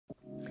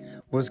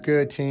What's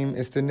good, team?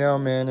 It's the Nail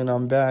Man, and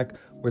I'm back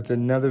with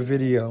another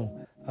video.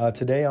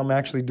 Today, I'm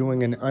actually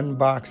doing an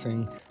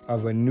unboxing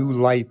of a new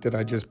light that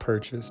I just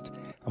purchased.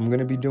 I'm going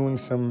to be doing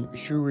some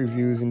shoe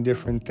reviews and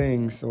different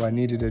things, so I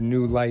needed a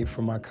new light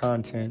for my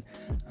content,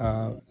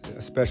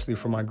 especially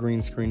for my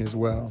green screen as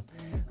well.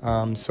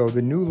 So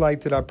the new light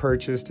that I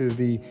purchased is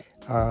the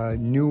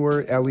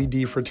Neewer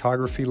LED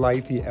photography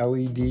light, the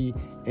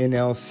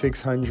Led-NL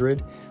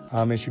 600.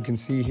 As you can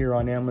see here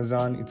on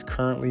Amazon, it's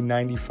currently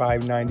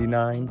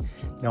 $95.99.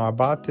 Now, I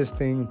bought this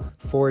thing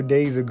 4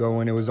 days ago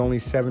and it was only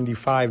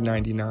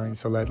 $75.99.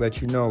 So that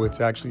lets you know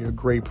it's actually a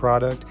great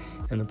product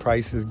and the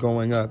price is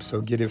going up,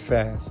 so get it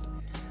fast.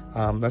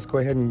 Let's go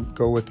ahead and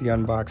go with the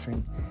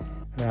unboxing.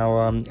 Now,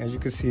 as you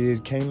can see,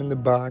 it came in the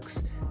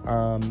box.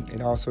 It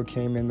also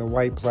came in the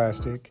white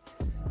plastic.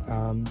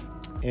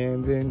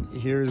 And then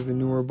here's the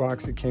newer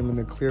box. It came in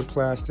the clear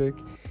plastic.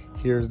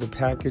 Here's the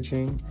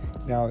packaging.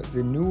 Now,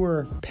 the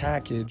newer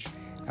package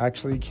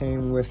actually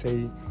came with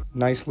a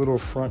nice little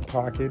front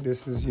pocket.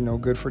 This is,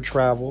 good for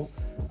travel,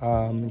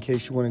 in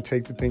case you want to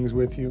take the things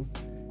with you.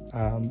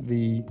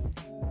 The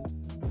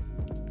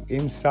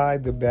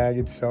inside the bag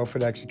itself,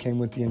 it actually came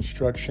with the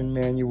instruction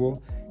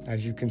manual,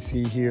 as you can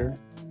see here.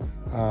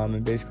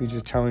 And basically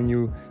just telling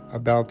you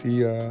about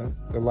the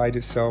light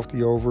itself, the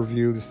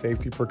overview, the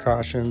safety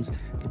precautions,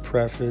 the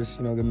preface,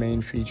 the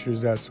main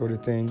features, that sort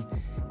of thing.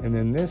 And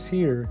then this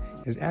here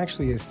is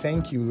actually a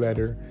thank you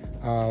letter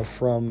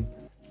from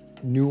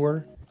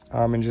Neewer,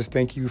 and just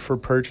thank you for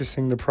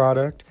purchasing the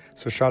product.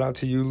 So shout out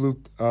to you,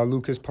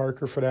 Lucas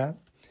Parker, for that.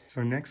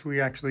 So next we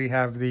actually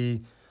have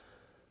the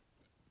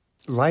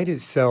light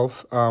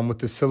itself with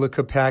the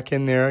silica pack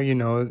in there,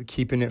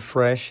 keeping it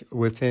fresh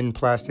within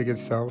plastic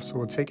itself. So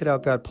we'll take it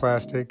out that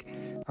plastic.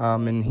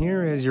 And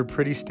here is your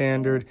pretty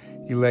standard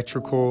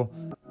electrical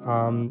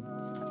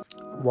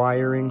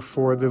wiring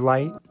for the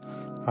light.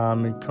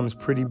 It comes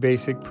pretty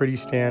basic, pretty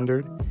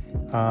standard.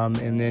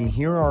 And then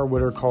here are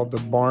what are called the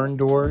barn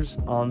doors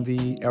on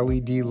the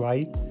LED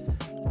light.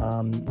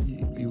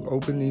 You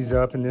open these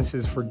up, and this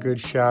is for good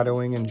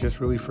shadowing and just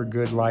really for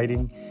good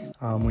lighting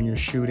when you're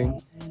shooting.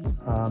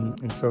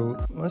 And so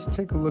let's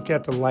take a look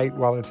at the light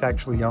while it's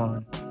actually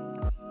on.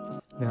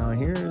 Now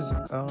here's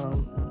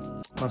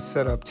my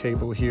setup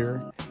table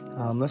here.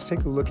 Let's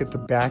take a look at the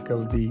back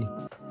of the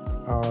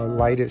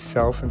light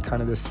itself and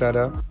kind of the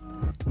setup.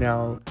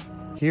 Now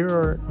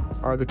here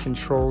are the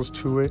controls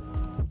to it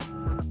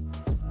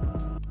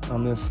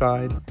on this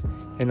side.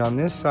 And on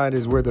this side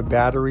is where the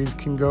batteries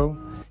can go.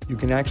 You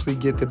can actually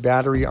get the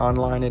battery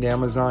online at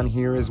Amazon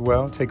here as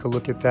well. Take a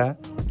look at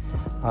that.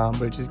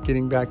 But just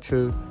getting back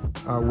to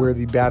where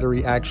the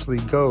battery actually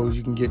goes,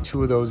 you can get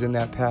 2 of those in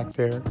that pack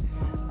there.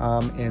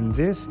 And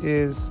this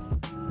is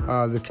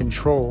the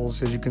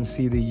controls. As you can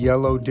see, the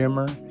yellow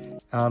dimmer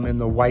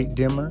and the white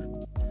dimmer.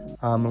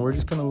 And we're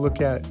just going to look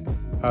at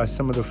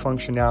some of the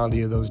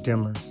functionality of those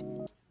dimmers.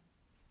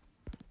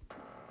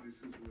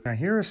 Now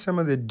here are some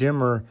of the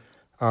dimmer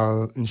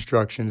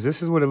instructions.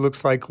 This is what it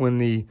looks like when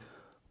the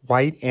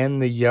white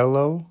and the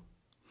yellow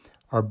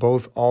are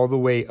both all the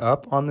way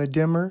up on the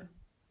dimmer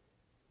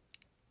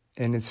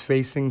and it's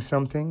facing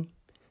something.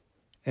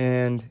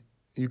 And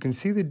you can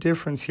see the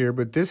difference here,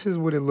 but this is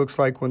what it looks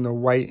like when the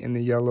white and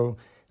the yellow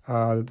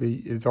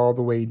is all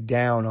the way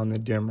down on the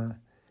dimmer.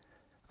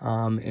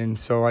 And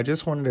so I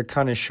just wanted to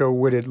kind of show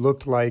what it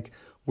looked like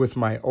with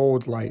my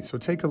old light. So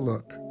take a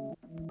look.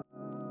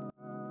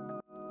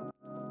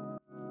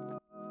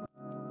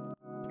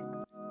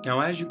 Now,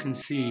 as you can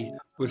see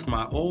with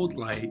my old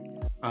light,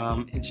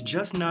 it's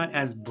just not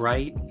as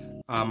bright.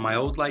 My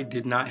old light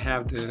did not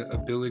have the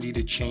ability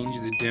to change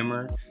the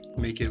dimmer,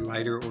 make it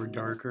lighter or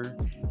darker.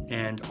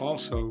 And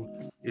also,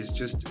 it's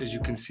just, as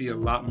you can see, a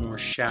lot more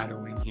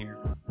shadowing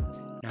here.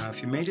 Now,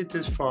 if you made it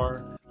this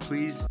far,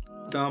 please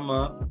thumb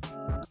up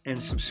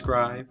and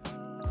subscribe.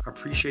 I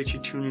appreciate you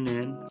tuning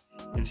in,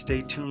 and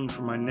stay tuned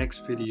for my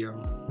next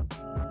video.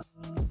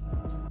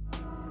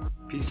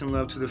 Peace and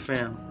love to the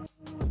fam.